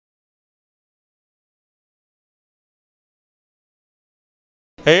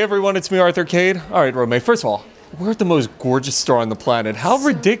Hey everyone, it's me, Arthur Kade. All right, Romee, first of all, we're at the most gorgeous store on the planet. How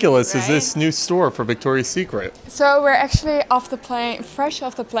ridiculous is this new store for Victoria's Secret? So we're actually off the plane, fresh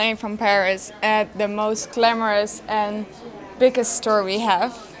off the plane from Paris at the most glamorous and biggest store we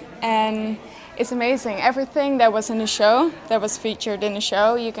have. And it's amazing. Everything that was in the show, that was featured in the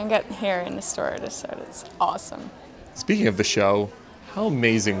show, you can get here in the store. So that's awesome. Speaking of the show, how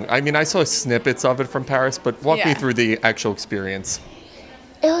amazing. I mean, I saw snippets of it from Paris, but walk me through the actual experience.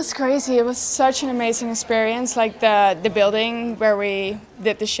 It was crazy. It was such an amazing experience. Like the building where we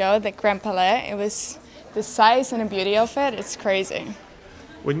did the show, the Grand Palais, it was the size and the beauty of it. It's crazy.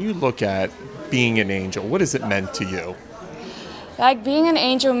 When you look at being an angel, what has it meant to you? Like being an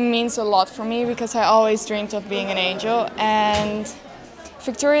angel means a lot for me because I always dreamed of being an angel. And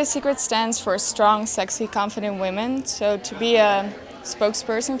Victoria's Secret stands for strong, sexy, confident women. So to be a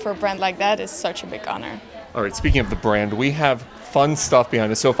spokesperson for a brand like that is such a big honor. All right, speaking of the brand, we have fun stuff behind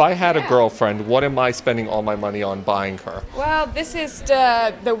us. So if I had a girlfriend, what am I spending all my money on buying her? Well, this is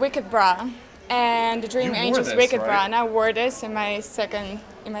the Wicked Bra and the Dream Angel's Wicked Bra, and I wore this in my second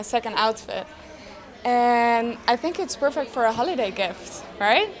outfit. And I think it's perfect for a holiday gift,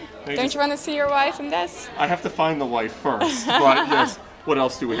 right? Don't you want to see your wife in this? I have to find the wife first, but yes. What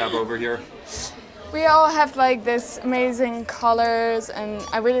else do we have over here? We all have like this amazing colors, and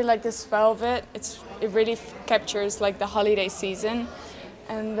I really like this velvet. It really captures like the holiday season,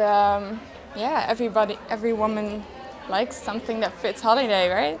 and yeah, every woman likes something that fits holiday,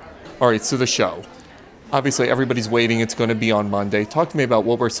 right? All right, so the show. Obviously, everybody's waiting. It's going to be on Monday. Talk to me about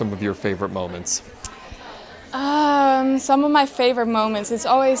what were some of your favorite moments. Some of my favorite moments, it's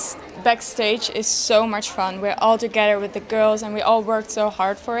always backstage is so much fun. We're all together with the girls and we all worked so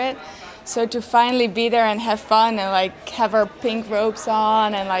hard for it. So to finally be there and have fun and like have our pink robes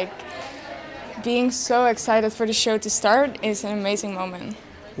on and like being so excited for the show to start is an amazing moment.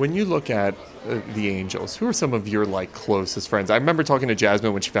 When you look at the Angels, who are some of your like closest friends? I remember talking to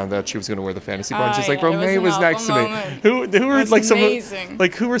Jasmine when she found out she was going to wear the fantasy bra. She's like, Romee was next to me. Who are like amazing.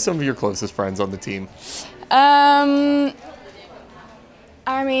 who are some of your closest friends on the team?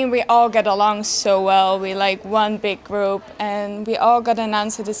 I mean, we all get along so well. We like one big group, and we all got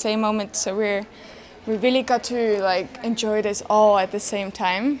announced at the same moment. So we really got to like enjoy this all at the same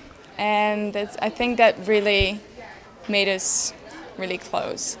time, and I think that really made us really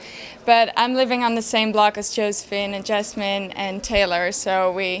close. But I'm living on the same block as Josephine and Jasmine and Taylor,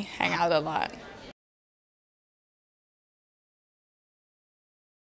 so we hang out a lot.